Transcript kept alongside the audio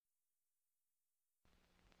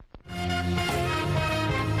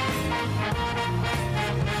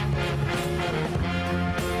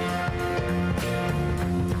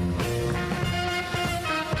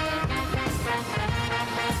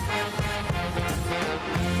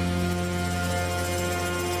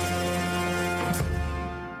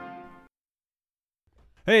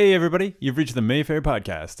Hey, everybody. You've reached the Mayfair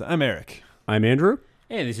Podcast. I'm Eric. I'm Andrew.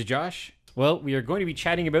 Hey, this is Josh. Well, we are going to be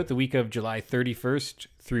chatting about the week of July 31st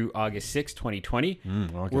through August 6th, 2020.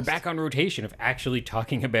 August. We're back on rotation of actually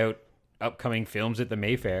talking about upcoming films at the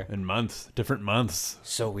Mayfair. In months. Different months.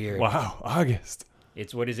 So weird. Wow. August.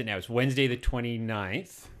 What is it now? It's Wednesday the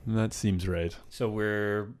 29th. That seems right. So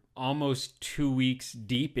we're almost 2 weeks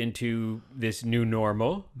deep into this new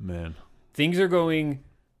normal. Man. Things are going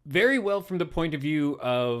very well from the point of view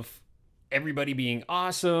of everybody being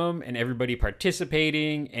awesome and everybody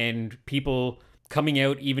participating and people coming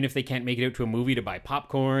out even if they can't make it out to a movie to buy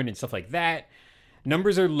popcorn and stuff like that.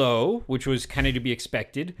 Numbers are low, which was kind of to be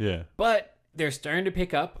expected. Yeah. But they're starting to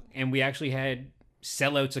pick up, and we actually had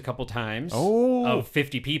sellouts a couple times Oh. of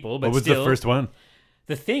 50 people. But What was still, the first one?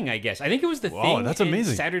 The Thing, I guess. I think it was The Wow, Thing. that's and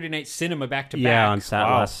amazing. Saturday Night Cinema back to Yeah, back. on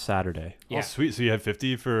Wow. last Saturday. Yeah. Oh, sweet. So you had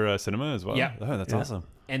 50 for cinema as well? Yeah. Oh, that's Yeah. awesome.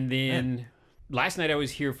 And then last night I was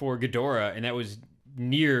here for Ghidorah, and that was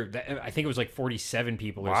near, I think it was like 47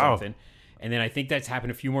 people or Wow. something. And then I think that's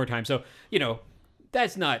happened a few more times. So,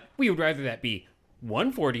 that's not, we would rather that be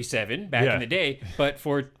 147 back Yeah. in the day. But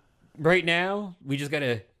for right now, we just got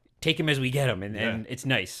to take them as we get them. And Yeah. it's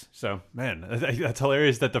nice. So, Man, that's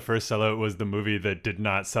hilarious that the first sellout was the movie that did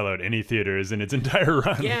not sell out any theaters in its entire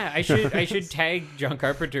run. yeah, I should tag John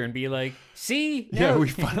Carpenter and be like, see? Yeah, now- we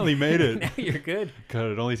finally made it. now you're good. God,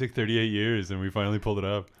 it only took 38 years and we finally pulled it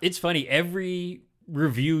up. It's funny. Every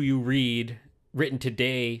review you read written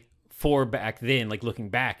today for back then, like looking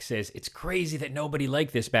back, says it's crazy that nobody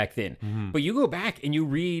liked this back then. But you go back and you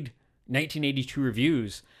read 1982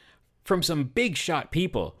 reviews from some big shot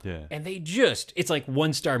people, Yeah. and it's like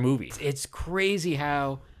 1-star movies. It's crazy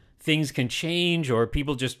how things can change, or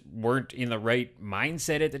people just weren't in the right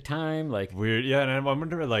mindset at the time. Like, Weird. Yeah, and I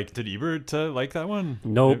wonder, like, did Ebert like that one?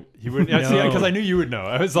 Nope. He wouldn't. Yeah, No. because I knew you would know.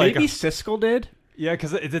 I was like, Maybe Siskel did. yeah,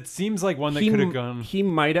 because it seems like one that could have gone. He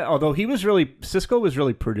might have, although Siskel was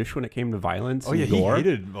really prudish when it came to violence. Oh yeah, and he gore.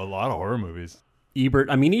 hated a lot of horror movies. Ebert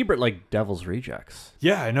liked Devil's Rejects.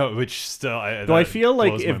 Yeah, I know. Which still, Though I that feel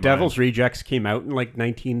like blows my if Devil's mind. Rejects came out in like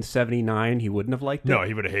 1979, he wouldn't have liked it. No,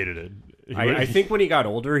 he would have hated it. I think when he got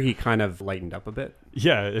older, he kind of lightened up a bit.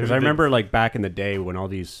 Yeah, Because I remember like back in the day when all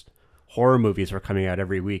these horror movies were coming out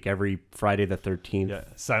every week, every Friday the 13th. Yeah,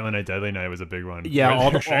 Silent Night, Deadly Night was a big one. Yeah,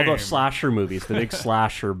 all the Shame. slasher movies, the big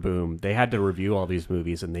slasher boom. They had to review all these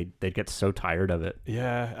movies, and they'd get so tired of it.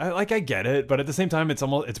 Yeah, I get it, but at the same time, it's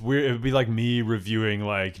weird. It would be like me reviewing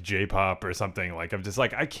like J-pop or something. Like I'm just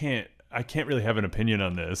like I can't really have an opinion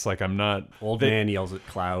on this. Like I'm not Man yells at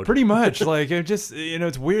cloud. Pretty much. Like, it just,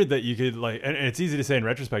 it's weird that you could, like, and it's easy to say in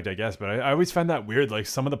retrospect, I guess, but I always find that weird. Like,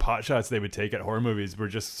 some of the pot shots they would take at horror movies were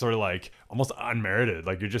just sort of, like, almost unmerited.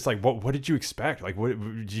 Like, you're just like, what did you expect? Like, what,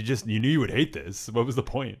 you knew you would hate this. What was the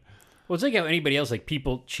point? well, it's like how anybody else, like,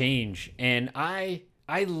 people change. And I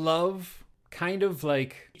love kind of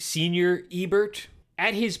like senior Ebert.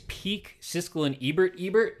 At his peak, Siskel and Ebert,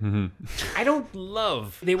 I don't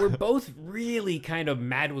love. They were both really kind of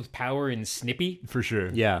mad with power and snippy. For sure.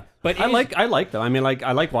 Yeah, But I it is- like them. I mean, like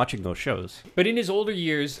I like watching those shows. But in his older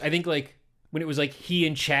years, I think like when it was like he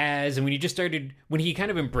and Chaz, and when he kind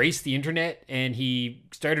of embraced the internet and he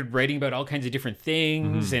started writing about all kinds of different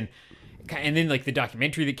things, and then like the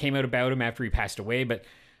documentary that came out about him after he passed away. But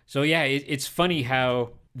so yeah, it's funny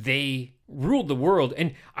how they ruled the world.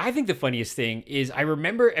 And I think the funniest thing is I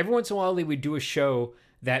remember every once in a while they would do a show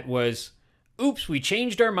that was, oops, we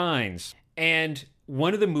changed our minds. And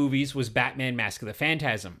one of the movies was Batman Mask of the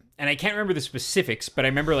Phantasm. And I can't remember the specifics, but I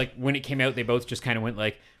remember like when it came out, they both just kind of went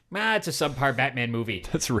like, it's a subpar Batman movie.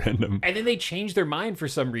 That's random. And then they changed their mind for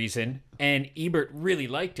some reason, and Ebert really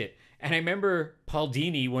liked it. And I remember Paul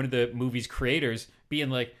Dini, one of the movie's creators, being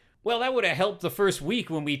like, well, that would have helped the first week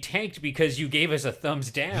when we tanked because you gave us a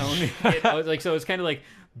thumbs down. I was like, so it's kind of like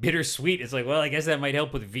bittersweet. It's like, well, I guess that might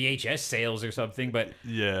help with VHS sales or something. But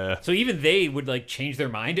Yeah. so even they would like change their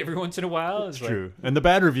mind every once in a while. It's like, True. And the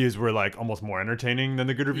bad reviews were like almost more entertaining than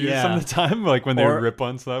the good reviews Yeah. some of the time. Like when they Or, rip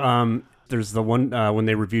on stuff. There's the one when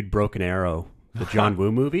they reviewed Broken Arrow, the John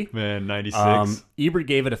Woo movie. Man, 96. Ebert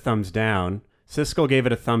gave it a thumbs down. Siskel gave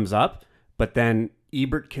it a thumbs up, but then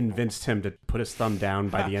Ebert convinced him to put his thumb down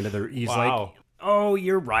by the end of the. He's Wow. like, "Oh,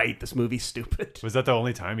 you're right. This movie's stupid." Was that the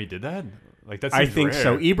only time he did that? Like that I seems think rare.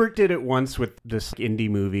 so. Ebert did it once with this indie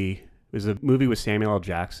movie. It was a movie with Samuel L.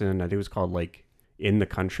 Jackson. I think it was called like In the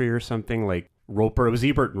Country or something. Like Roper. It was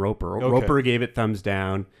Ebert and Roper. Okay. Roper gave it thumbs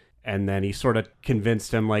down, And then he sort of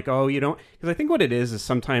convinced him, like, oh, you don't... Because I think what it is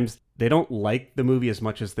sometimes they don't like the movie as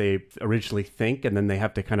much as they originally think, and then they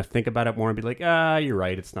have to kind of think about it more and be like, you're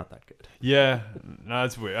right, it's not that good. Yeah, no,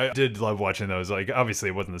 that's weird. I did love watching those. Like, obviously,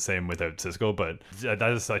 it wasn't the same without Siskel, but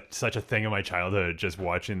that is like such a thing in my childhood, just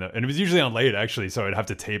watching them. And it was usually on late, actually, so I'd have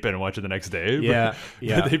to tape it and watch it the next day. Yeah,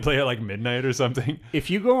 but they'd play at like midnight or something.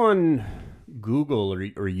 If you go on Google or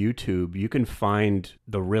YouTube, you can find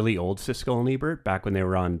the really old Siskel and Ebert back when they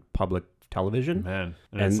were on public television. Man.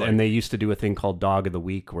 And they used to do a thing called Dog of the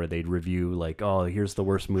Week where they'd review like, oh, here's the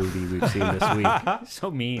worst movie we've seen this week.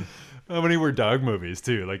 So mean. How many were dog movies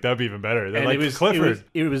too? Like that'd be even better. They're And like Clifford.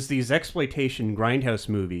 it was these exploitation grindhouse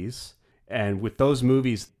movies, and with those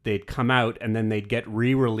movies they'd come out and then they'd get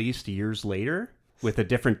re-released years later with a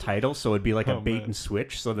different title, so it'd be like a bait and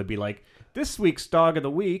switch. So they'd be like, this week's Dog of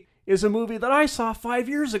the Week is a movie that I saw 5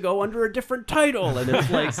 years ago under a different title, and it's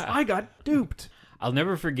like I got duped. I'll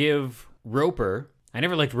never forgive Roper. I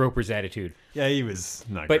never liked Roper's attitude. Yeah, he was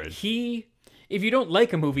not But great. if you don't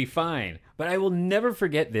like a movie, fine. But I will never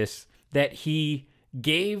forget this, that he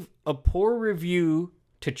gave a poor review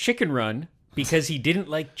to Chicken Run because he didn't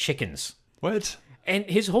like chickens. What? And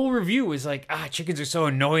his whole review was like, chickens are so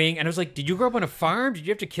annoying. And I was like, did you grow up on a farm? Did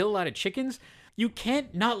you have to kill a lot of chickens? You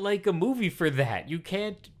can't not like a movie for that. You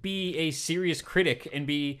can't be a serious critic and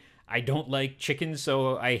be, I don't like chickens,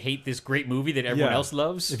 so I hate this great movie that everyone else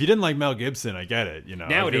loves. If you didn't like Mel Gibson, I get it.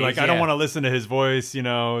 Nowadays, like I don't want to listen to his voice,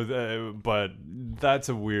 but that's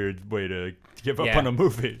a weird way to give up on a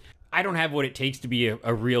movie. I don't have what it takes to be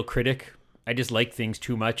a real critic. I just like things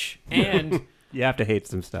too much. And You have to hate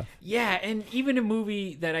some stuff. yeah, and even a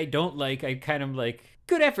movie that I don't like, I kind of like,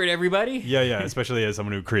 good effort, everybody. Yeah, especially as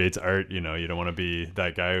someone who creates art, you don't want to be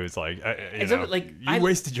that guy who's like, you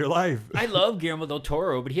wasted your life. I love Guillermo del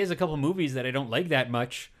Toro, but he has a couple movies that I don't like that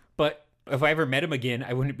much. But if I ever met him again,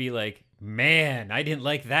 I wouldn't be like, man, I didn't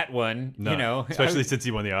like that one. No, especially since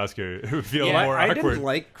he won the Oscar. It would feel Yeah, more I awkward. didn't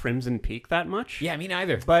like Crimson Peak that much. Yeah, me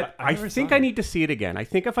neither. But I I never think saw I it. need to see it again. I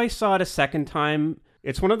think if I saw it a second time,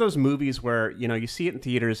 it's one of those movies where, you see it in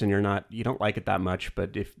theaters and you don't like it that much,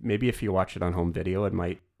 but if you watch it on home video, it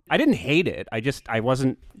might. I didn't hate it. I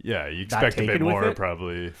wasn't. Yeah, you expect a bit taken with more it.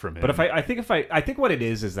 probably from him. But I think what it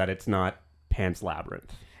is that it's not Pan's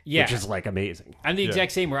Labyrinth, Yeah. which is like amazing. I'm the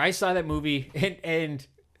exact same, where I saw that movie, and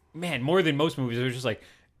man, more than most movies, it was just like,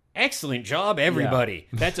 excellent job, everybody.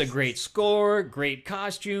 That's a great score, great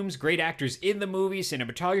costumes, great actors in the movie,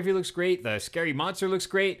 cinematography looks great, the scary monster looks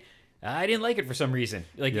great. I didn't like it for some reason.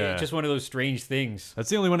 It's just one of those strange things. That's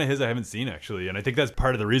the only one of his I haven't seen, actually. And I think that's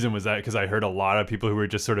part of the reason was that because I heard a lot of people who were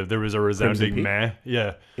just sort of, there was a resounding Peak? meh.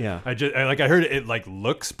 Yeah. Yeah. I heard it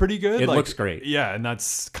looks pretty good. It looks great. Yeah. And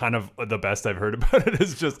that's kind of the best I've heard about it.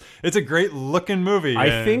 It's a great looking movie.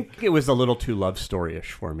 I think it was a little too love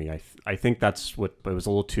story-ish for me. I think that's what it was, a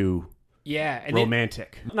little too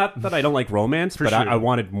romantic. Not that I don't like romance, but sure. I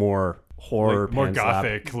wanted more horror, more Pan's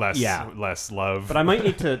gothic, Lab. less love. But I might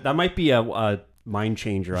need to. That might be a mind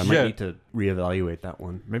changer. I might Yeah. need to reevaluate that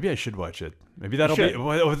one. Maybe I should watch it. Maybe that'll should. be.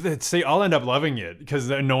 Well, say I'll end up loving it because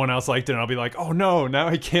no one else liked it, and I'll be like, oh no, now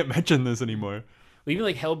I can't mention this anymore. Even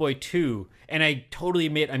like Hellboy 2, and I totally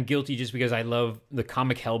admit I'm guilty just because I love the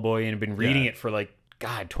comic Hellboy and have been reading it for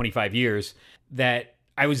 25 years, that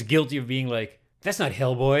I was guilty of being like, that's not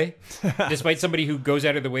Hellboy, despite somebody who goes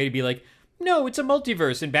out of their way to be like, no, it's a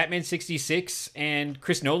multiverse, and Batman 66 and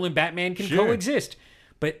Chris Nolan Batman can coexist.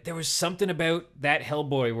 But there was something about that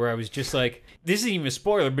Hellboy where I was just like, this isn't even a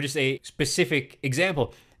spoiler, but just a specific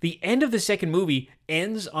example. The end of the second movie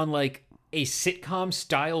ends on like a sitcom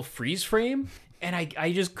style freeze frame, and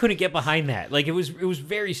I just couldn't get behind that. Like it was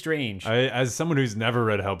very strange. As someone who's never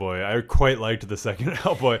read Hellboy, I quite liked the second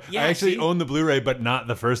Hellboy. Yeah, I actually own the Blu-ray, but not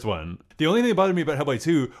the first one. The only thing that bothered me about Hellboy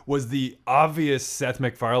 2 was the obvious Seth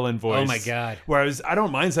MacFarlane voice. Oh my God. Whereas I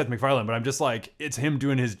don't mind Seth MacFarlane, but I'm just like, it's him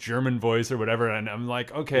doing his German voice or whatever, and I'm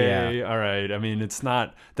like, okay, all right. I mean, it's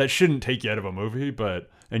not, that shouldn't take you out of a movie,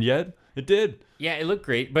 and yet it did. Yeah, it looked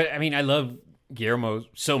great, but I mean, I love Guillermo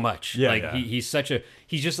so much. Yeah, he's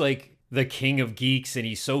just like the king of geeks, and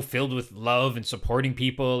he's so filled with love and supporting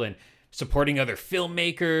people and supporting other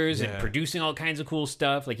filmmakers and producing all kinds of cool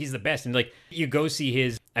stuff. Like he's the best. And like you go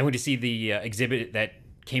see I went to see the exhibit that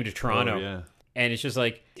came to Toronto, and it's just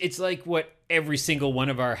like, it's like what every single one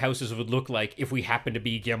of our houses would look like if we happened to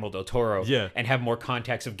be Guillermo del Toro and have more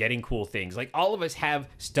contacts of getting cool things. Like all of us have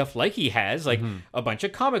stuff like he has, like a bunch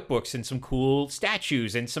of comic books and some cool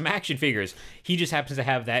statues and some action figures. He just happens to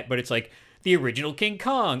have that, but it's like the original King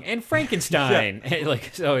Kong and Frankenstein. And like,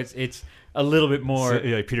 so it's a little bit more. So,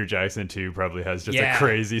 yeah, like Peter Jackson too probably has just Yeah. a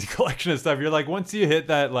crazy collection of stuff. You're like, once you hit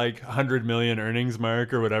that like 100 million earnings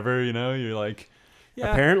mark or whatever, you're like,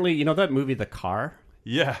 yeah, Apparently, you know that movie, The Car?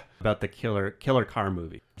 yeah. About the killer car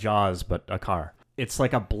movie. Jaws, but a car. It's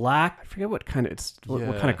like a black, I forget what kind of, what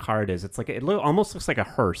kind of car it is. It's like, almost looks like a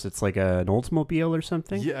hearse. It's like an Oldsmobile or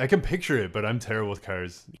something. Yeah, I can picture it, but I'm terrible with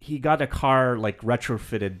cars. He got a car like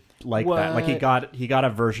retrofitted like that. Like he got a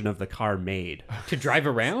version of the car made. To drive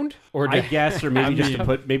around, or I guess, or maybe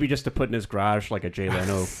mean- just to put in his garage like a Jay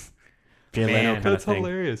Leno Man, kind of That's thing.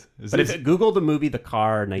 hilarious. But if Google the movie The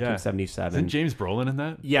Car, 1977. Isn't James Brolin in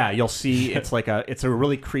that? Yeah, you'll see it's a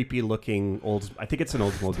really creepy looking I think it's an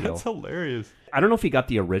Oldsmobile. That's hilarious. I don't know if he got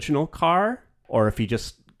the original car or if he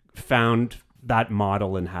just found that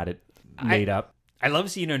model and had it made up. I love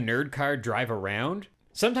seeing a nerd car drive around.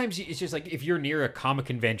 Sometimes it's just like if you're near a comic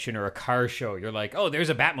convention or a car show, you're like, oh, there's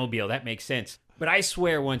a Batmobile. That makes sense. But I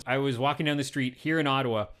swear once I was walking down the street here in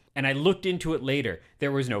Ottawa and I looked into it later.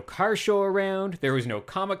 There was no car show around. There was no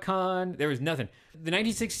Comic-Con. There was nothing. The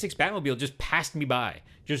 1966 Batmobile just passed me by,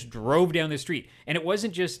 just drove down the street. And it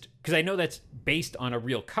wasn't just, because I know that's based on a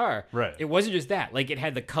real car. Right. It wasn't just that. Like, it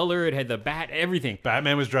had the color, it had the bat, everything.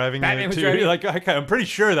 Batman was driving Batman it was too. driving- Like, I'm pretty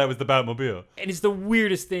sure that was the Batmobile. And it's the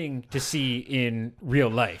weirdest thing to see in real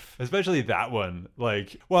life. Especially that one.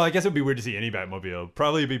 Like, well, I guess it would be weird to see any Batmobile.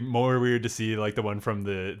 Probably be more weird to see like the one from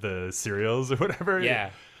the serials or whatever. Yeah.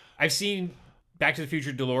 I've seen Back to the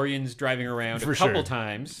Future DeLoreans driving around For a couple sure.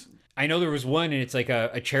 times. I know there was one, and it's like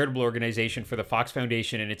a charitable organization for the Fox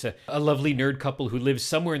Foundation, and it's a lovely nerd couple who lives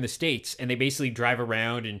somewhere in the States, and they basically drive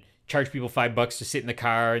around and charge people $5 to sit in the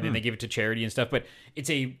car, and then they give it to charity and stuff. But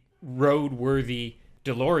it's a road-worthy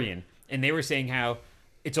DeLorean, and they were saying how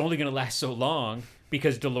it's only going to last so long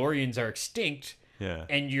because DeLoreans are extinct. Yeah.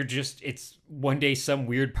 And it's one day some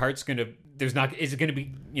weird part's going to, is it going to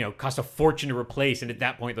be, cost a fortune to replace? And at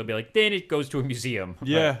that point, they'll be like, then it goes to a museum.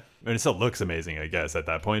 Yeah. And it still looks amazing, I guess, at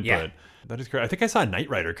that point. Yeah. But that is correct. I think I saw a Knight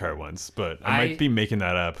Rider car once, but I might be making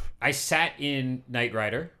that up. I sat in Knight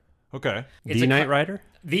Rider. Okay. It's The a Knight car- Rider?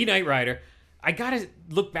 The Knight Rider. I got to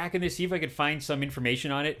look back in this, see if I could find some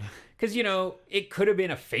information on it. Because, it could have been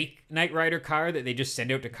a fake Knight Rider car that they just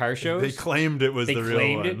send out to car shows. They claimed it was They the real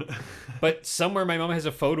claimed one. it. But somewhere my mom has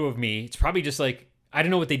a photo of me. It's probably just like, I don't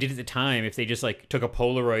know what they did at the time, if they just like took a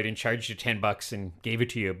Polaroid and charged you $10 and gave it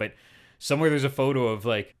to you. But somewhere there's a photo of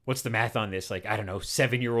like, what's the math on this? Like, I don't know,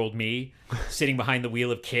 7-year-old me sitting behind the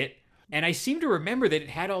wheel of Kit. And I seem to remember that it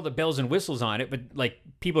had all the bells and whistles on it, but like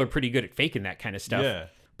people are pretty good at faking that kind of stuff. Yeah.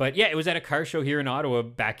 But yeah, it was at a car show here in Ottawa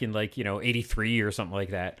back in like, 83 or something like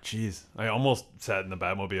that. Jeez. I almost sat in the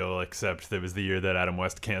Batmobile, except it was the year that Adam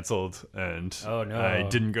West canceled, and Oh, no. I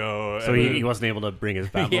didn't go. So And- he wasn't able to bring his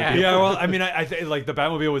Batmobile. Yeah. Yeah, well, I mean, I think like the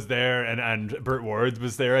Batmobile was there, and Burt Ward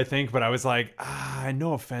was there, I think, but I was like,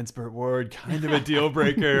 no offense, Burt Ward, kind of a deal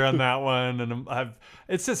breaker on that one, and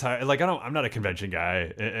it's just hard. Like I'm not a convention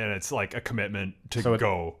guy, and it's like a commitment to So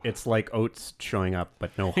go. It's like Oates showing up,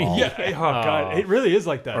 but no Hall. Yeah, oh god, it really is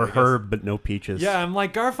like that. Or I guess. Herb, but no Peaches. Yeah, I'm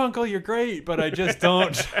like Garfunkel, you're great, but I just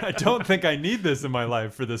don't. I don't think I need this in my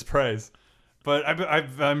life for this price. But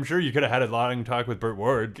I'm sure you could have had a long talk with Burt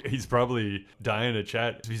Ward. He's probably dying to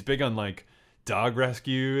chat. He's big on like dog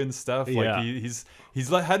rescue and stuff. Like Yeah. he's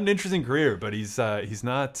had an interesting career, but he's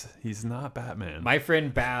not Batman. My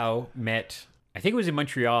friend Bao met, I think it was in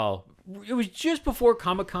Montreal. It was just before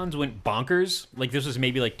Comic-Cons went bonkers. Like this was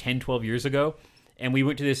maybe like 10, 12 years ago. And we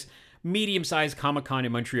went to this medium-sized Comic-Con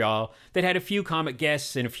in Montreal that had a few comic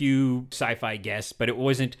guests and a few sci-fi guests, but it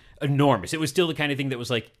wasn't enormous. It was still the kind of thing that was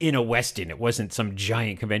like in a Westin. It wasn't some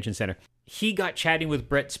giant convention center. He got chatting with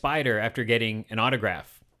Brett Spiner after getting an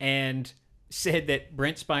autograph and said that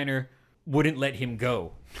Brent Spiner wouldn't let him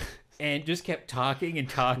go. And just kept talking and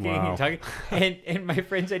talking Wow. and talking. And my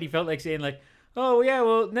friend said he felt like saying like, oh, yeah,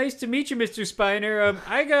 well, nice to meet you, Mr. Spiner.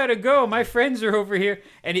 I gotta go. My friends are over here.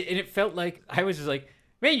 And it felt like, I was just like,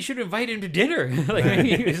 man, you should invite him to dinner.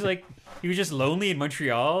 Like, he was just lonely in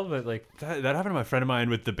Montreal, but like, That happened to my friend of mine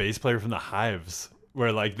with the bass player from the Hives,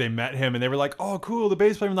 where like they met him and they were like, oh cool, the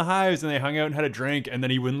bass player from the Hives, and they hung out and had a drink, and then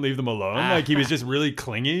he wouldn't leave them alone. Like he was just really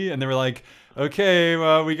clingy, and they were like, okay,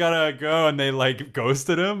 well, we gotta go, and they like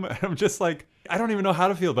ghosted him. And I'm just like, I don't even know how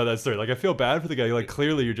to feel about that story. Like I feel bad for the guy. Like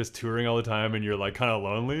clearly you're just touring all the time and you're like kind of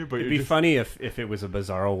lonely, but It'd you're be just funny if it was a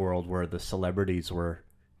bizarro world where the celebrities were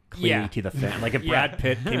clingy Yeah. to the fan. Like if Brad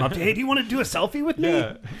Pitt came up to, hey, do you want to do a selfie with me?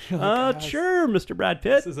 yeah. You're like, "Guys, Sure, Mr. Brad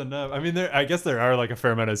Pitt. This is enough. I mean, I guess there are like a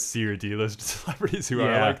fair amount of C or D list celebrities who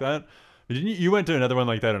are Yeah. like that. But didn't you went to another one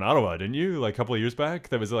like that in Ottawa, didn't you? Like a couple of years back,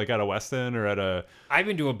 that was like at a Westin or at a I've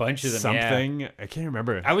been to a bunch of them. Yeah. something. I can't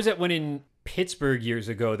remember. I was at one in Pittsburgh years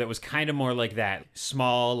ago that was kind of more like that.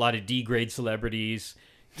 Small, a lot of D-grade celebrities,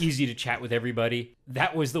 easy to chat with everybody.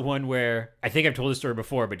 That was the one where, I think I've told this story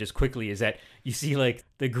before, but just quickly, is that you see like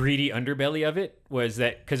the greedy underbelly of it was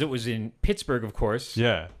that, because it was in Pittsburgh, of course.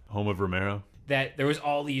 Yeah, home of Romero. That there was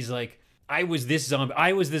all these like, I was this zombie.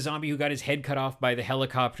 I was the zombie who got his head cut off by the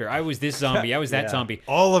helicopter. I was this zombie. I was that zombie.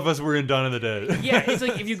 All of us were in Dawn of the Dead. Yeah, it's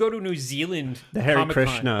like if you go to New Zealand, The Hare Comic-Con,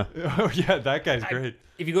 Krishna. Oh yeah, that guy's great.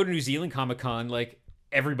 if you go to New Zealand Comic-Con, like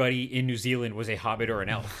everybody in New Zealand was a hobbit or an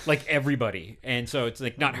elf, like everybody, and so it's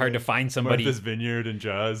like not hard to find somebody. Martha's Vineyard and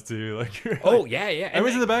Jaws too. Like, Oh yeah, yeah. I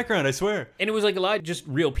was in the background. I swear. And it was like a lot of just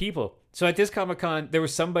real people. So at this Comic-Con, there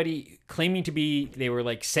was somebody claiming to be, they were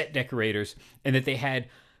like set decorators, and that they had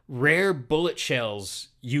rare bullet shells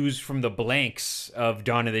used from the blanks of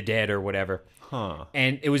Dawn of the Dead or whatever. Huh.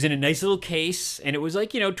 And it was in a nice little case, and it was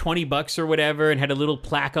like, $20 or whatever, and had a little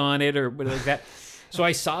plaque on it or whatever like that. So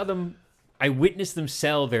I witnessed them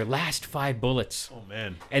sell their last 5 bullets. Oh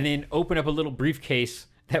man. And then open up a little briefcase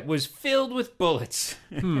that was filled with bullets.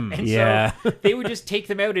 And Yeah. so they would just take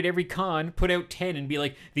them out at every con, put out 10 and be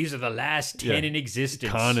like, these are the last 10 in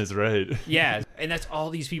existence. Khan is right. Yeah. And that's all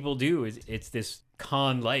these people do is it's this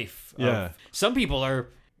con life. Yeah. Some people are,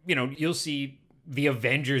 you'll see the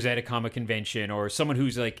Avengers at a comic convention or someone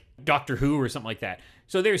who's like Doctor Who or something like that.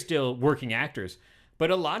 So they're still working actors. But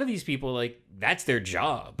a lot of these people, like, that's their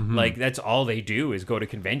job. Mm-hmm. Like, that's all they do is go to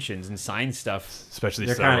conventions and sign stuff. Especially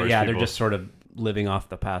They're Star Wars they're people. just sort of living off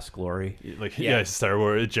the past glory. Like Yeah. Star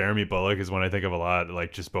Wars. Jeremy Bulloch is one I think of a lot.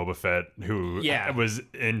 Like just Boba Fett, who was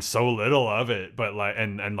in so little of it, but like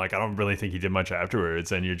and like I don't really think he did much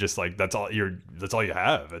afterwards. And you're just like that's all you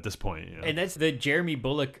have at this point. And that's the Jeremy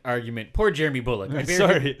Bulloch argument. Poor Jeremy Bulloch.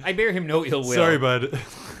 Sorry. I bear him no ill will. Sorry, bud.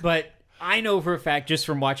 But I know for a fact, just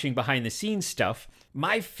from watching behind the scenes stuff,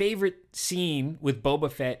 my favorite scene with Boba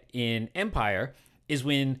Fett in Empire is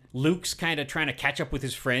when Luke's kind of trying to catch up with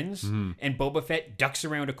his friends, and Boba Fett ducks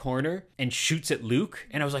around a corner and shoots at Luke.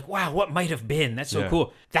 And I was like, wow, what might have been? That's so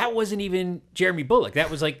cool. That wasn't even Jeremy Bulloch. That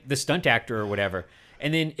was like the stunt actor or whatever.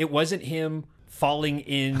 And then it wasn't him falling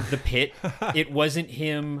in the pit. It wasn't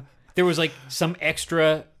him. There was like some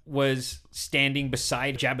extra was standing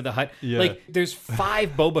beside Jabba the Hutt. Yeah. Like there's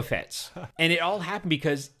 5 Boba Fetts. And it all happened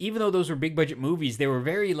because even though those were big budget movies, they were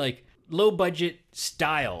very like low budget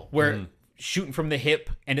style where shooting from the hip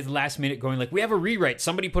and at the last minute going like, we have a rewrite.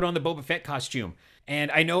 Somebody put on the Boba Fett costume. And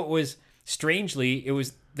I know it was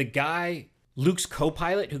the guy, Luke's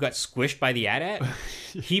co-pilot who got squished by the AT-AT.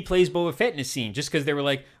 He plays Boba Fett in a scene just because they were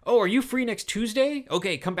like, oh, are you free next Tuesday?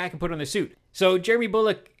 Okay, come back and put on the suit. So Jeremy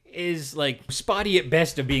Bulloch is like spotty at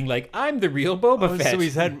best of being like, I'm the real Boba Fett. So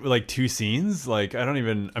he's had like 2 scenes. Like I'm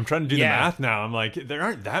trying to do the math now. I'm like, there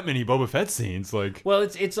aren't that many Boba Fett scenes. Like, well,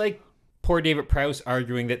 it's like poor David Prowse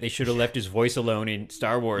arguing that they should have left his voice alone in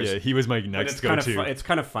Star Wars. yeah, he was my next It's kind go-to. of it's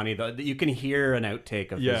kind of funny though. You can hear an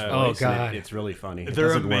outtake of his Yeah. voice. Oh, and God. it's really funny. It They're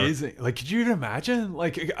doesn't work. amazing. Like, could you even imagine?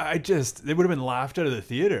 Like, they would have been laughed out of the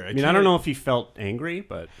theater. I mean, I don't know if he felt angry,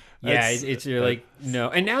 but Yeah, it's you're like,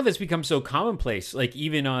 no. And now that's become so commonplace. Like,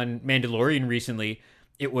 even on Mandalorian recently,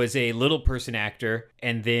 it was a little person actor,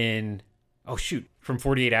 and then, from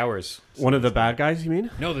 48 Hours. one of the bad guys, you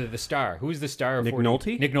mean? No, the star. Who's the star of Nick 40?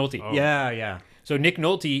 Nolte? Nick Nolte. Yeah. So Nick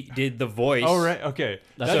Nolte did the voice. Oh right, okay.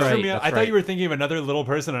 That's That threw right, me out. that's I thought right. you were thinking of another little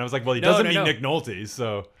person, and I was like, well, he No, doesn't no, mean no. Nick Nolte,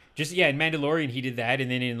 so Just, in Mandalorian, he did that.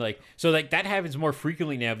 And then in, that happens more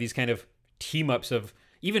frequently now, these kind of team-ups of,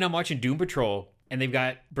 even I'm watching Doom Patrol, and they've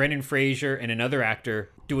got Brendan Fraser and another actor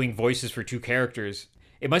doing voices for 2 characters.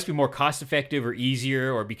 It must be more cost-effective or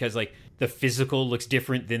easier, or because, the physical looks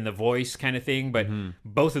different than the voice kind of thing. But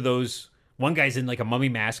both of those, one guy's in, a mummy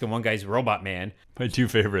mask, and one guy's Robot Man. my 2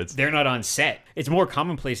 favorites. They're not on set. It's more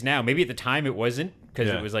commonplace now. Maybe at the time it wasn't, because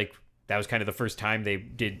it was that was kind of the first time they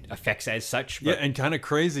did effects as such. But Yeah, and kind of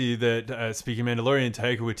crazy that speaking of Mandalorian,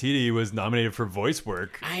 Taika Waititi was nominated for voice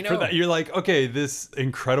work. I know. For that. You're like, okay, this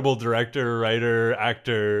incredible director, writer,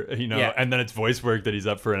 actor, and then it's voice work that he's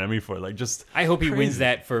up for an Emmy for. Like, just I hope he wins crazy.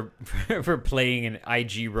 that for playing an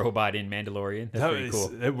IG robot in Mandalorian. That's pretty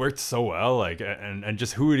cool. It worked so well. Like, and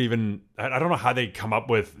just who would even? I don't know how they come up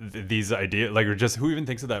with these ideas. Like, or just who even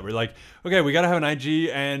thinks of that? We're like, okay, we got to have an IG,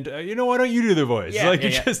 and why don't you do the voice? Yeah, like,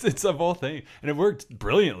 yeah, it's a whole thing, and it worked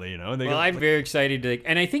brilliantly. And Well, I'm very excited to,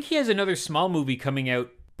 and I think he has another small movie coming out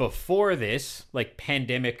before this, like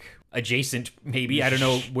pandemic adjacent, maybe. I don't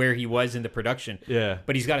know where he was in the production. Yeah.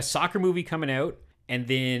 But he's got a soccer movie coming out, and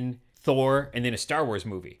then Thor, and then a Star Wars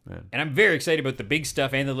movie. And I'm very excited about the big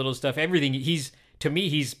stuff and the little stuff. Everything. To me,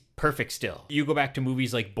 he's perfect still. You go back to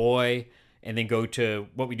movies like Boy and then go to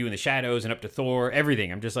What We Do in the Shadows and up to Thor,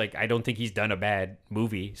 everything. I'm just like, I don't think he's done a bad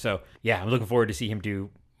movie. So yeah, I'm looking forward to see him do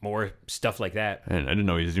more stuff like that. And I didn't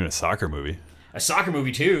know he was doing a soccer movie. A soccer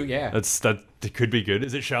movie too, yeah. That could be good.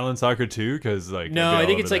 Is it Shaolin Soccer too? Because like no, I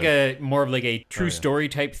think it's like a more of like a true yeah. story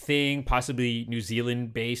type thing, possibly New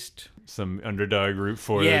Zealand based. Some underdog root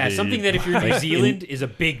for something that if you're New Zealand is a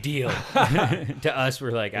big deal to us.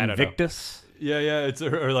 We're like, I don't know. Invictus. Yeah, it's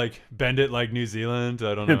or like Bend It Like New Zealand.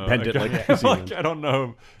 I don't know. Bend It Like New Zealand. I don't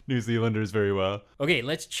know New Zealanders very well. Okay,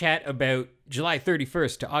 let's chat about July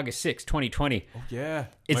 31st to August 6th, 2020. Oh yeah,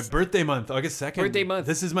 It's my birthday month, August 2nd. birthday month.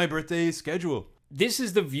 This is my birthday schedule. This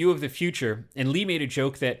is the view of the future. And Lee made a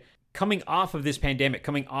joke that coming off of this pandemic,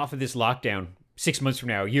 coming off of this lockdown, 6 months from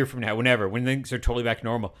now, a year from now, whenever, when things are totally back to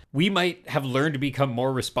normal, we might have learned to become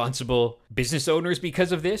more responsible business owners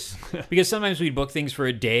because of this. Because sometimes we'd book things for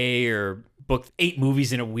a day or book 8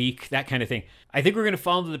 movies in a week, that kind of thing. I think we're going to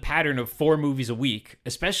fall into the pattern of 4 movies a week,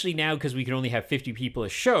 especially now because we can only have 50 people a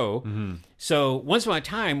show. Mm-hmm. So once upon a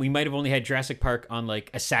time, we might have only had Jurassic Park on like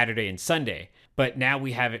a Saturday and Sunday, but now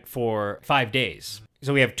we have it for 5 days.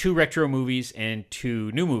 So we have 2 retro movies and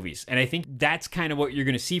 2 new movies. And I think that's kind of what you're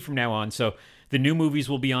going to see from now on. So the new movies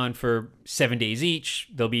will be on for 7 days each.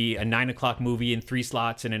 There'll be a 9 o'clock movie in 3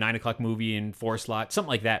 slots and a 9 o'clock movie in 4 slots, something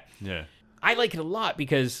like that. Yeah. I like it a lot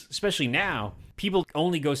because, especially now, people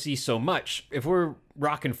only go see so much. If we're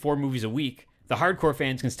rocking 4 movies a week, the hardcore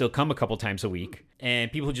fans can still come a couple times a week.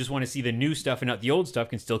 And people who just want to see the new stuff and not the old stuff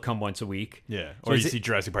can still come once a week. Yeah. Or you see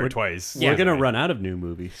Jurassic Park twice. We're going to run out of new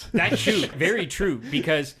movies. That's true. Very true.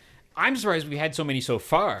 Because I'm surprised we had so many so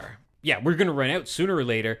far. Yeah, we're going to run out sooner or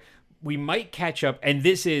later. We might catch up. And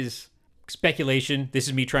this is speculation. This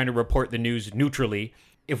is me trying to report the news neutrally.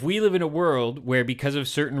 If we live in a world where, because of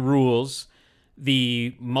certain rules,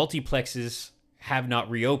 the multiplexes have not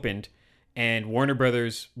reopened, and Warner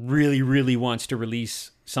Brothers really, really wants to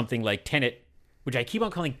release something like Tenet, which I keep on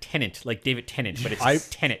calling Tenant, like David Tennant, but it's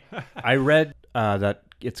Tenet. I read that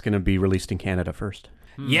it's going to be released in Canada first.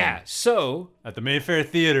 Yeah, so... At the Mayfair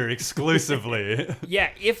Theater exclusively. Yeah,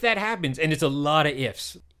 if that happens, and it's a lot of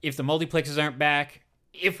ifs. If the multiplexes aren't back,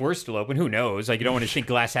 if we're still open, who knows? Like, you don't want to think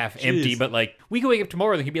glass half empty, but like, we could wake up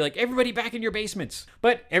tomorrow, they could be like, everybody back in your basements.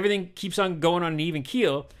 But everything keeps on going on an even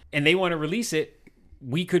keel, and they want to release it.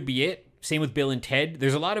 We could be it. Same with Bill and Ted.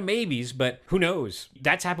 There's a lot of maybes, but who knows?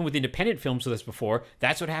 That's happened with independent films with us before.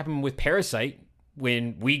 That's what happened with Parasite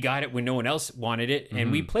when we got it when no one else wanted it,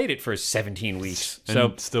 and we played it for 17 weeks.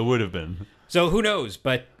 And still would have been. So who knows?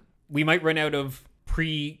 But we might run out of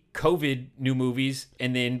pre-COVID new movies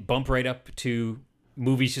and then bump right up to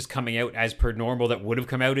movies just coming out as per normal that would have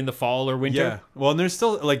come out in the fall or winter. Yeah. Well, and there's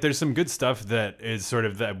still there's some good stuff that is sort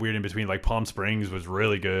of that weird in between. Like Palm Springs was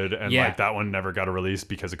really good, and like that one never got a release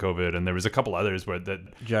because of COVID. And there was a couple others where that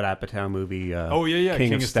Judd Apatow movie.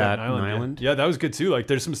 King of Staten Island. Yeah, that was good too. Like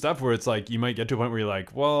there's some stuff where it's like you might get to a point where you're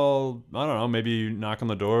like, well, I don't know, maybe knock on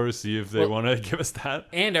the door, see if they want to give us that.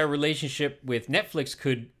 And our relationship with Netflix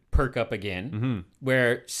could perk up again.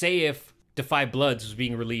 Where say if Defy Bloods was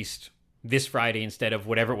being released this Friday instead of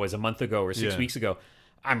whatever it was a month ago or 6 weeks ago,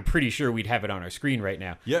 I'm pretty sure we'd have it on our screen right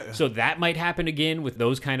now. Yeah. So that might happen again with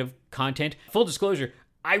those kind of content. Full disclosure,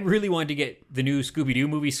 I really wanted to get the new Scooby-Doo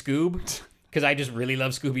movie, Scoob, because I just really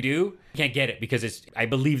love Scooby-Doo. Can't get it because I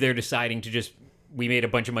believe they're deciding to just, we made a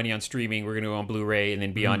bunch of money on streaming, we're going to go on Blu-ray and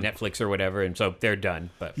then be on Netflix or whatever, and so they're done.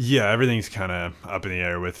 But yeah, everything's kind of up in the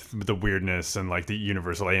air with the weirdness and like the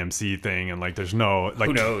Universal AMC thing, and like there's no like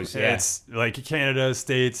who knows? Yeah. It's like Canada,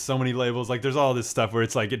 States, so many labels. Like there's all this stuff where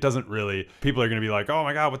it's like it doesn't really. People are going to be like, oh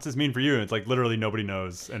my god, what's this mean for you? And it's like literally nobody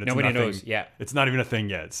knows, and it's Nobody nothing, knows. Yeah, it's not even a thing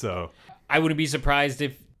yet. So I wouldn't be surprised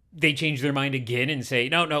if they change their mind again and say,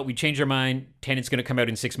 no, we changed our mind. Tenet's going to come out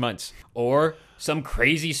in 6 months. Or some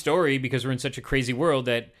crazy story because we're in such a crazy world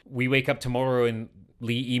that we wake up tomorrow and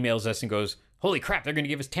Lee emails us and goes, holy crap, they're going to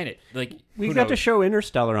give us Tenet. Like, we got to show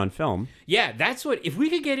Interstellar on film. Yeah, that's what, if we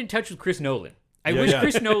could get in touch with Chris Nolan. I wish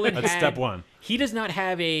Chris Nolan That's had. step one. He does not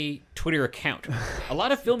have a Twitter account. A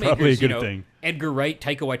lot of filmmakers, Probably a good thing. Edgar Wright,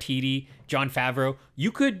 Taika Waititi, Jon Favreau,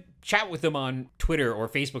 you could chat with them on Twitter or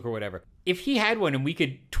Facebook or whatever. If he had one and we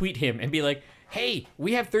could tweet him and be like, hey,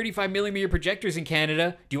 we have 35mm projectors in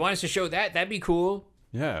Canada. Do you want us to show that? That'd be cool.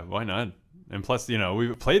 yeah, why not? And plus,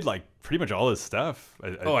 we've played like pretty much all this stuff.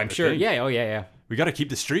 I'm sure. think. Yeah. Oh, yeah. We got to keep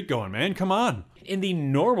the streak going, man. Come on. In the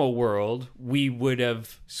normal world, we would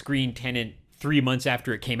have screened Tenet 3 months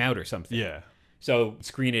after it came out or something. Yeah. So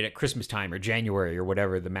screen it at Christmas time or January or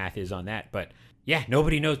whatever the math is on that. But yeah,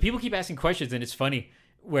 nobody knows. People keep asking questions and it's funny.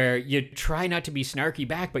 where you try not to be snarky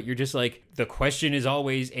back, but you're just like, the question is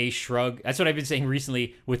always a shrug. That's what I've been saying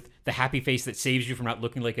recently with the happy face that saves you from not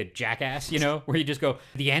looking like a jackass, you know, where you just go,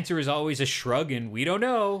 the answer is always a shrug and we don't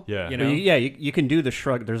know. Yeah. You know? Yeah, you can do the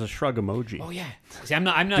shrug. There's a shrug emoji. Oh yeah. See, I'm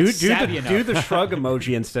not do savvy enough. do the shrug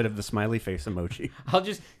emoji instead of the smiley face emoji. I'll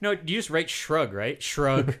just, no, you just write shrug, right?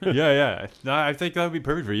 Shrug. Yeah. No, I think that would be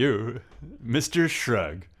perfect for you. Mr.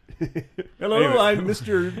 Shrug. Hello, Anyway. I'm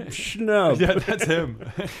Mr. Schnub. Yeah, that's him.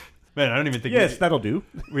 Man, I don't even think Yes, that'll do.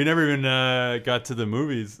 we never even got to the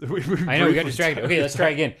movies. I know, we got briefly distracted. Okay, let's try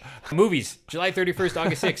again. Movies, July 31st,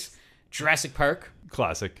 August 6th. Jurassic Park.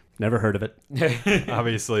 Classic. Never heard of it.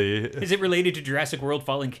 Obviously. Is it related to Jurassic World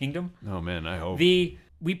Fallen Kingdom? Oh man, I hope. We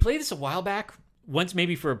played this a while back, once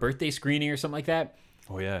maybe for a birthday screening or something like that.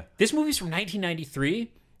 Oh yeah. This movie's from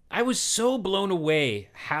 1993. I was so blown away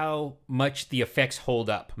how much the effects hold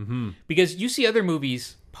up. Mm-hmm. Because you see other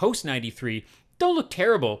movies post 93 don't look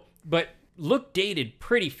terrible, but look dated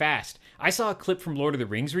pretty fast. I saw a clip from Lord of the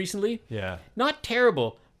Rings recently. Yeah. Not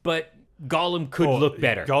terrible, but Gollum could look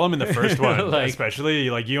better. Gollum in the first one, Like- especially,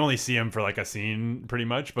 like you only see him for like a scene pretty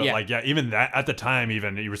much, but Yeah. like even that at the time,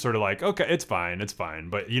 even you were sort of like, okay, it's fine.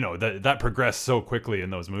 But you know that progressed so quickly in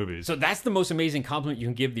those movies. So that's the most amazing compliment you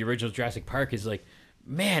can give the original Jurassic Park is like,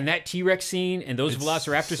 man, that T-Rex scene and those It's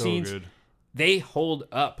Velociraptor so scenes, good. they hold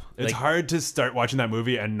up. It's Like, hard to start watching that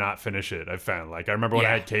movie and not finish it. I've found. Like I remember when I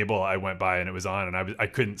Yeah. had cable, I went by and it was on, and I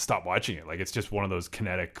couldn't stop watching it. Like it's just one of those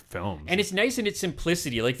kinetic films. and it's nice in its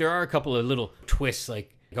simplicity. Like there are a couple of little twists,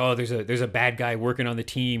 like oh, there's a bad guy working on the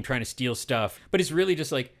team trying to steal stuff, but it's really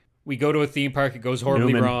just like we go to a theme park, it goes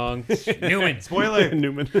horribly Newman. wrong. Newman. Spoiler.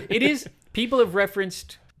 Newman. It is. People have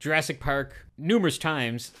referenced Jurassic Park numerous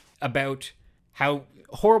times about how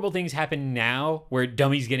horrible things happen now, where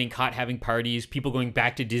dummies getting caught having parties, people going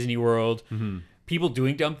back to Disney World, people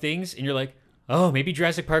doing dumb things, and you're like, oh, maybe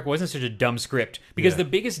Jurassic Park wasn't such a dumb script. Because Yeah. the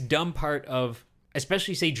biggest dumb part of,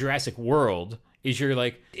 especially say Jurassic World, is you're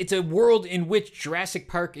like, it's a world in which Jurassic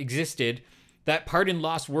Park existed. That part in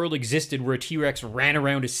Lost World existed where a T-Rex ran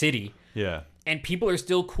around a city. Yeah. And people are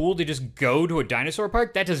still cool to just go to a dinosaur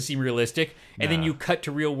park? That doesn't seem realistic. And then Nah. you cut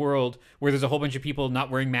to real world where there's a whole bunch of people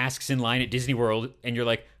not wearing masks in line at Disney World, and you're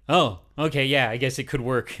like, oh, okay, yeah, I guess it could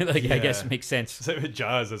work. Like, I guess Yeah. it makes sense. Same with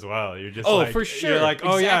Jaws as well. You're just Oh, like, for sure. You're like,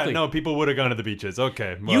 oh Exactly. yeah, no, people would have gone to the beaches.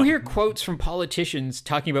 Okay. You well, hear quotes from politicians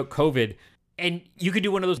talking about COVID, and you could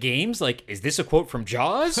do one of those games like, is this a quote from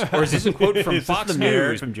Jaws? Or is this a quote from Is this Fox the mayor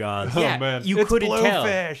News? from Jaws? Oh Yeah, man, you it's couldn't tell.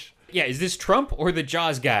 Blowfish. Yeah, is this Trump or the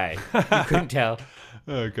Jaws guy? You couldn't tell.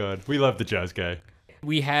 Oh god, we love the Jaws guy.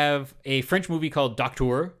 We have a French movie called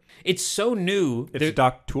Docteur. It's so new. It's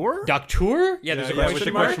Docteur? Docteur? Yeah, there's a with question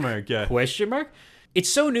the mark. question mark. Yeah. Question mark? It's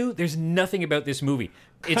so new. There's nothing about this movie.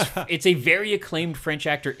 It's a very acclaimed French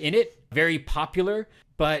actor in it, very popular,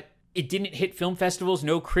 but it didn't hit film festivals.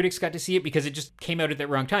 No critics got to see it because it just came out at the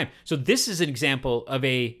wrong time. So this is an example of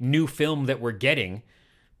a new film that we're getting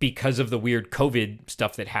because of the weird COVID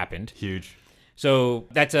stuff that happened. Huge. So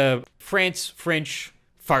that's a French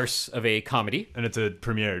farce of a comedy. And it's a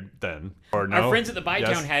premiere then. Or no? Our friends at the Bytown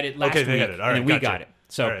Yes? had it last Okay, they week, had it. All and right, then we gotcha. got it.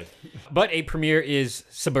 So, All right. but a premiere is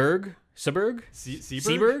Seberg. Seaberg?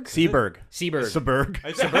 Seberg? Seberg. Suburb.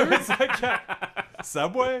 It's like, yeah.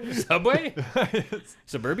 Subway? Subway?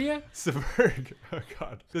 Suburbia? Seaberg. Oh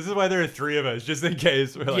god. This is why there are three of us, just in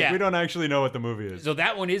case. We're like, Yeah. we don't actually know what the movie is. So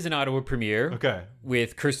that one is an Ottawa premiere. Okay.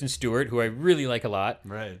 With Kirsten Stewart, who I really like a lot.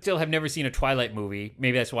 Right. Still have never seen a Twilight movie.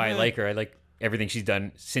 Maybe that's why I like her. I like everything she's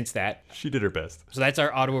done since that. She did her best. So that's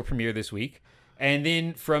our Ottawa premiere this week. And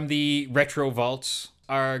then from the Retro Vaults,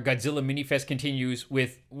 our Godzilla Minifest continues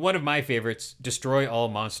with one of my favorites, Destroy All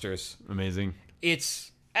Monsters. Amazing.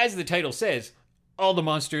 It's, as the title says, all the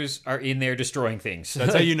monsters are in there destroying things.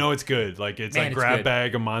 That's how you know it's good. Like it's Man, like it's grab good.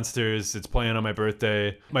 bag of monsters. It's playing on my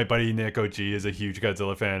birthday. My buddy Nick OG is a huge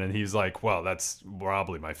Godzilla fan, and he's like, "Well, that's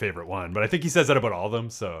probably my favorite one." But I think he says that about all of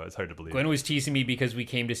them, so it's hard to believe. Gwen was teasing me because we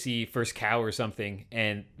came to see First Cow or something,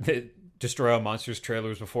 and the Destroy All Monsters trailer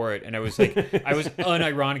was before it, and I was like, I was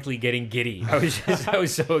unironically getting giddy. I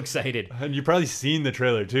was so excited. And you've probably seen the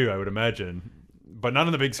trailer too, I would imagine, but not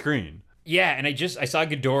on the big screen. Yeah, and I saw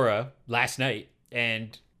Ghidorah last night,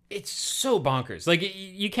 and it's so bonkers. Like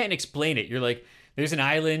you can't explain it. You're like, there's an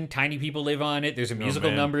island, tiny people live on it. There's a musical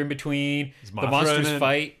man. number in between. Is The Mothra monsters in it?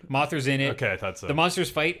 fight. Mothra's in it. Okay, I thought so. The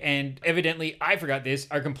monsters fight, and evidently, I forgot this,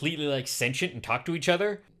 are completely like sentient and talk to each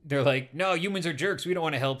other. They're like, no, humans are jerks. We don't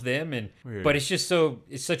want to help them. Weird. But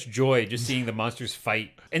it's such joy just seeing the monsters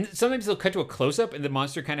fight. And sometimes they'll cut to a close up, and the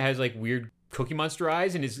monster kind of has like weird Cookie Monster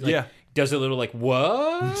eyes, and is like Yeah. does a little like,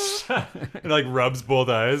 what? And like rubs both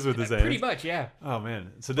eyes with his hands. Pretty much, yeah. Oh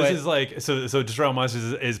man. So this is like so Destroy All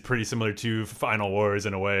Monsters is pretty similar to Final Wars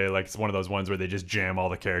in a way. Like it's one of those ones where they just jam all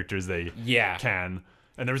the characters they can.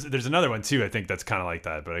 And there's another one too, I think that's kind of like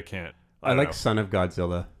that, but I can't. I like know. Son of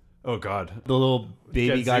Godzilla. Oh god. The little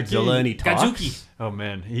baby Godzuki. Godzilla, and he talks. Godzuki. Oh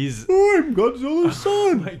man, he's I'm Godzilla's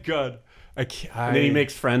oh son. my god. I can't. And then he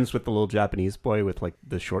makes friends with the little Japanese boy with like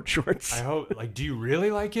the short shorts. I hope. Like, do you really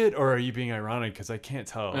like it, or are you being ironic? Because I can't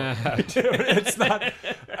tell. It's not.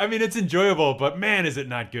 I mean, it's enjoyable, but man, is it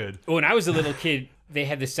not good? When I was a little kid, they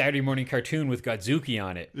had this Saturday morning cartoon with Godzuki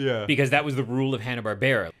on it. Yeah. Because that was the rule of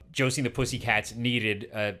Hanna-Barbera. Josie and the Pussycats needed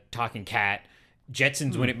a talking cat.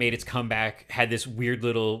 Jetsons, when it made its comeback, had this weird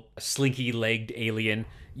little slinky-legged alien.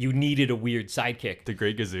 You needed a weird sidekick. The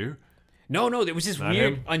Great Gazoo. No, there was this Not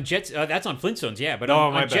weird him? on Jets. That's on Flintstones, yeah. But Oh,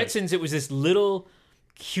 on my bad. Jetsons, it was this little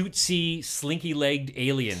cutesy, slinky-legged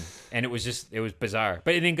alien, and it was bizarre.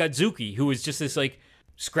 But then Godzuki, who was just this like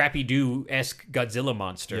Scrappy Doo-esque Godzilla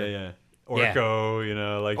monster. Yeah. Orko, you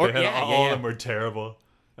know, like Or- they had, yeah, all yeah, of yeah. them were terrible.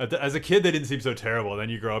 As a kid, they didn't seem so terrible. Then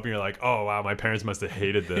you grow up and you're like, oh wow, my parents must have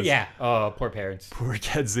hated this. Yeah. Oh, poor parents. Poor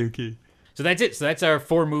Godzuki. So that's it. So that's our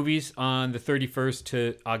 4 movies on the 31st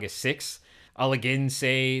to August 6th. I'll again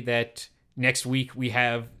say that next week we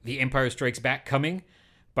have The Empire Strikes Back coming.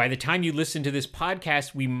 By the time you listen to this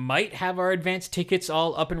podcast, we might have our advance tickets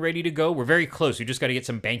all up and ready to go. We're very close. We just got to get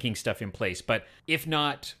some banking stuff in place. But if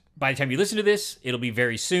not, by the time you listen to this, it'll be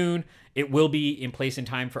very soon. It will be in place in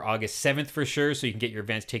time for August 7th for sure, so you can get your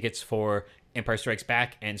advance tickets for Empire Strikes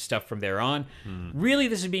Back and stuff from there on. Really,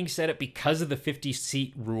 this is being set up because of the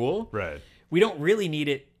 50-seat rule. Right. We don't really need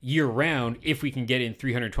it year-round if we can get in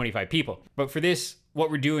 325 people. But for this,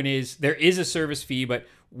 what we're doing is there is a service fee, but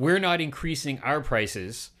we're not increasing our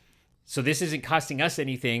prices. So this isn't costing us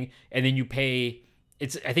anything, and then you pay,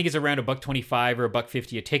 I think it's around $1.25 or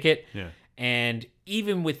 $1.50 a ticket. Yeah. And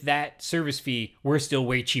even with that service fee, we're still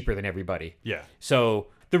way cheaper than everybody. Yeah. So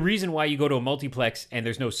the reason why you go to a multiplex and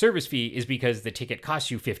there's no service fee is because the ticket costs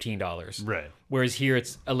you $15. Right. Whereas here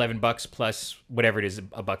it's $11 plus whatever it is,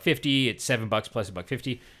 $1.50. It's $7 plus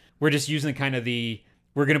 $1.50. We're just using kind of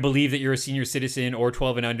we're going to believe that you're a senior citizen or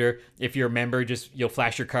 12 and under. If you're a member, you'll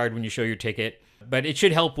flash your card when you show your ticket. But it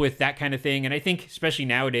should help with that kind of thing. And I think especially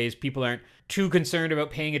nowadays, people aren't too concerned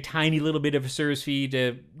about paying a tiny little bit of a service fee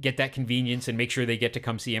to get that convenience and make sure they get to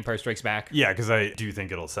come see Empire Strikes Back. Yeah, because I do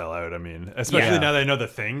think it'll sell out. I mean, especially now that I know The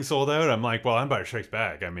Thing sold out, I'm like, well, Empire Strikes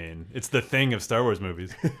Back. I mean, it's the thing of Star Wars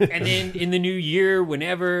movies. And then in the new year,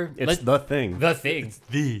 whenever... It's the thing. The thing.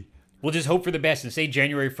 The. We'll just hope for the best and say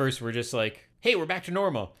January 1st, we're just like, hey, we're back to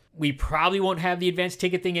normal. We probably won't have the advanced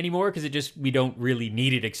ticket thing anymore because we don't really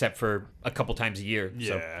need it except for a couple times a year. Yeah.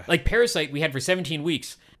 So, like Parasite, we had for 17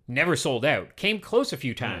 weeks, never sold out. Came close a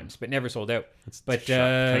few times, but never sold out. But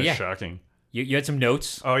Kind of shocking. You had some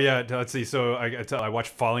notes. Oh yeah, let's see. So I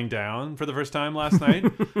watched Falling Down for the first time last night.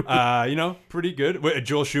 Pretty good.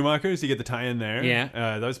 Joel Schumacher, so you get the tie in there.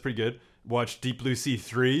 Yeah. That was pretty good. Watched Deep Blue Sea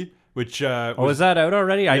 3, which is that out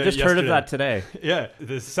already? I just heard of yesterday. that today. Yeah,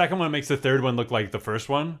 the second one makes the third one look like the first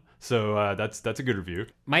one. So that's a good review.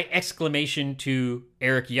 My exclamation to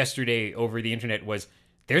Eric yesterday over the internet was,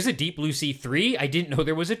 there's a Deep Blue Sea 3? I didn't know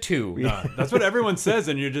there was a 2. That's what everyone says,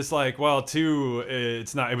 and you're just like, well, 2,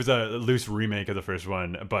 it's not. It was a loose remake of the first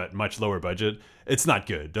one, but much lower budget. It's not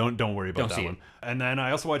good. Don't worry about that one. And then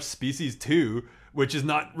I also watched Species 2, which is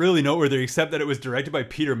not really noteworthy, except that it was directed by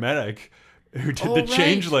Peter Medak, who did The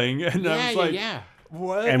Changeling, and I was like,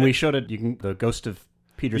 what? And we showed it. The Ghost of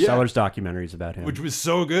Peter Sellers documentaries about him, which was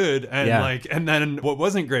so good, and and then what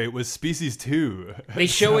wasn't great was Species 2. They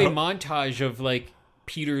show a montage of like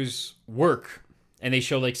Peter's work, and they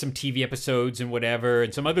show like some TV episodes and whatever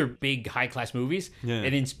and some other big high class movies,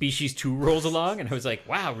 and then Species 2 rolls along, and I was like,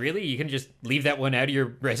 wow, really? You can just leave that one out of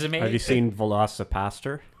your resume? Have you seen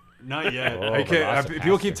Velocipaster? Not yet. Oh, I can't, Velocipaster.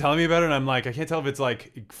 people keep telling me about it, and I'm like, I can't tell if it's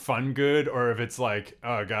like fun good or if it's like,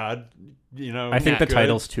 oh god, I think the good.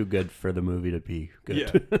 title's too good for the movie to be good.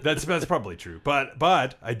 Yeah, that's probably true. But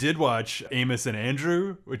I did watch Amos and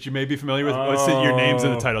Andrew, which you may be familiar with. Your name's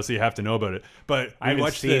in the title, so you have to know about it. But I haven't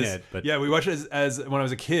watched seen this. it, but- Yeah, we watched it as when I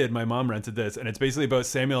was a kid. My mom rented this, and it's basically about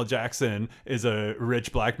Samuel Jackson is a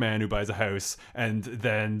rich black man who buys a house, and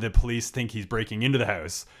then the police think he's breaking into the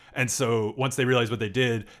house. And so once they realize what they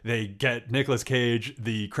did, they get Nicolas Cage,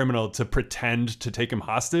 the criminal, to pretend to take him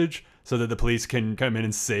hostage so that the police can come in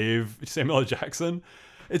and save Samuel L. Jackson.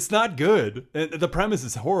 It's not good. The premise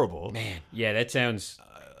is horrible. Man, yeah, that sounds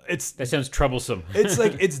That sounds troublesome. It's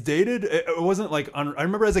like, it's dated. It wasn't like, I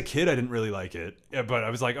remember as a kid, I didn't really like it, but I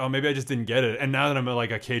was like, oh, maybe I just didn't get it. And now that I'm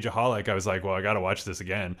like a Cageaholic, I was like, well, I got to watch this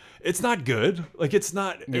again. It's not good. Like, it's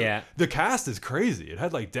not. Yeah. The cast is crazy. It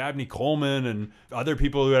had like Dabney Coleman and other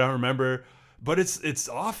people who I don't remember. But it's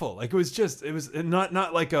awful. Like, it was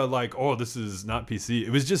not like oh, this is not PC.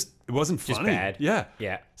 It wasn't funny. Just bad. Yeah.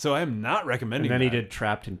 Yeah. So I am not recommending And then he that. did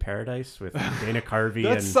Trapped in Paradise with Dana Carvey.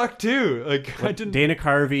 That and sucked too. Like, I didn't. Dana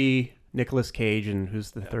Carvey, Nicolas Cage, and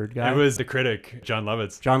who's the third guy? It was the critic, John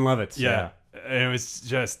Lovitz. John Lovitz. Yeah. And it was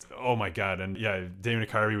just, oh my God. And yeah, Dana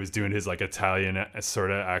Carvey was doing his like Italian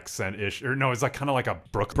sort of accent-ish. Or no, it's like kind of like a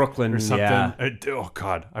Brooklyn or something. Yeah. Oh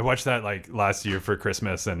God. I watched that like last year for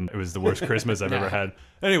Christmas and it was the worst Christmas I've ever had.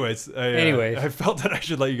 Anyways, I felt that I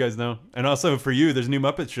should let you guys know. And also for you, there's a new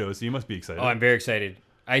Muppet show, so you must be excited. Oh, I'm very excited.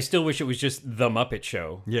 I still wish it was just The Muppet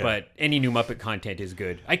Show. Yeah. But any new Muppet content is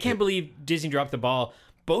good. I can't believe Disney dropped the ball.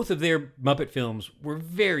 Both of their Muppet films were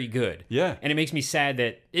very good. Yeah. And it makes me sad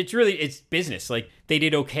that it's business. Like, they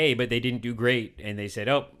did okay, but they didn't do great. And they said,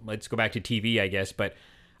 oh, let's go back to TV, I guess. But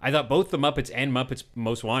I thought both The Muppets and Muppets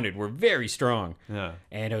Most Wanted were very strong. Yeah.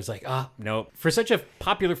 And I was like, no. For such a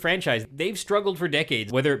popular franchise, they've struggled for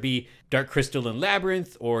decades, whether it be Dark Crystal and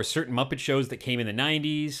Labyrinth or certain Muppet shows that came in the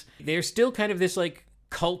 90s. They're still kind of this, like,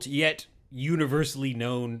 cult yet universally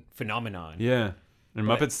known phenomenon. Yeah. And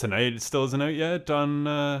Muppets Tonight still isn't out yet on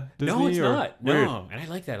Disney? No, it's or? not. Weird. No. And I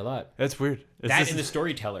like that a lot. That's weird. That and The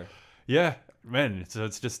Storyteller. Yeah. Man, so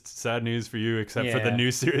it's just sad news for you, except for the Yeah.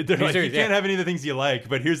 new series. They're like, series, you can't yeah. have any of the things you like,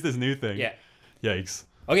 but here's this new thing. Yeah. Yikes.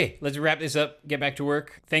 Okay, let's wrap this up. Get back to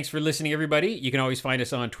work. Thanks for listening, everybody. You can always find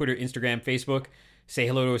us on Twitter, Instagram, Facebook. Say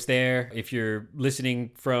hello to us there. If you're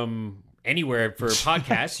listening from anywhere for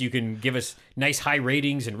podcasts, you can give us nice high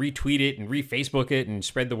ratings and retweet it and re-Facebook it and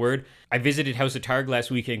spread the word. I visited House of Targ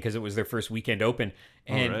last weekend because it was their first weekend open.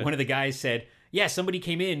 And right. one of the guys said, yeah, somebody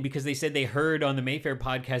came in because they said they heard on the Mayfair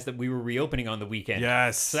podcast that we were reopening on the weekend.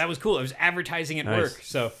 Yes. So that was cool. It was advertising at Nice. work.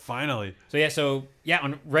 So Finally.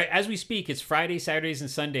 right as we speak, it's Fridays, Saturdays, and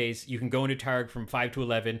Sundays. You can go into Targ from 5 to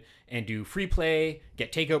 11 and do free play,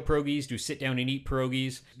 get takeout pierogies, do sit down and eat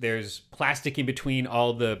pierogies. There's plastic in between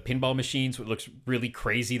all the pinball machines, which looks really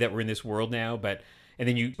crazy that we're in this world now. And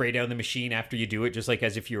then you spray down the machine after you do it, just like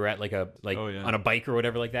as if you were at on a bike or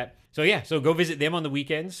whatever like that. So go visit them on the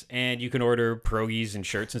weekends, and you can order pierogies and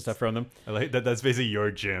shirts and stuff from them. I like that. That's basically your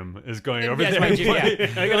gym is going over That's there. my and gym, play.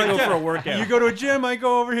 yeah. I gotta go for a workout. You go to a gym, I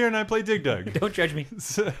go over here and I play Dig Dug. Don't judge me.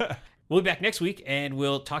 We'll be back next week, and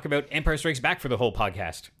we'll talk about Empire Strikes Back for the whole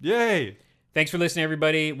podcast. Yay. Thanks for listening,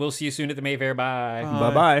 everybody. We'll see you soon at the Mayfair. Bye.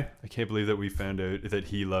 Bye-bye. I can't believe that we found out that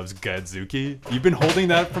he loves Godzuki. You've been holding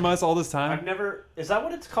that from us all this time? never... Is that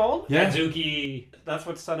what it's called? Yeah. Zuki. That's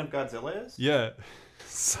what Son of Godzilla is? Yeah.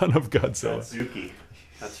 Son of Godzilla. Godzuki.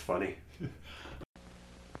 That's funny.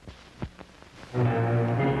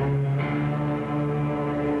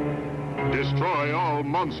 Destroy all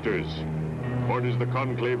monsters. Orders the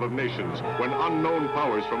conclave of nations when unknown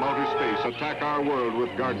powers from outer space attack our world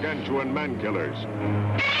with gargantuan man-killers.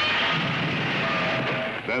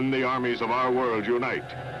 Then the armies of our world unite.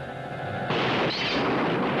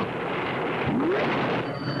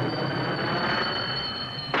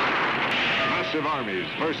 Massive armies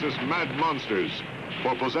versus mad monsters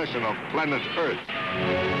for possession of planet Earth.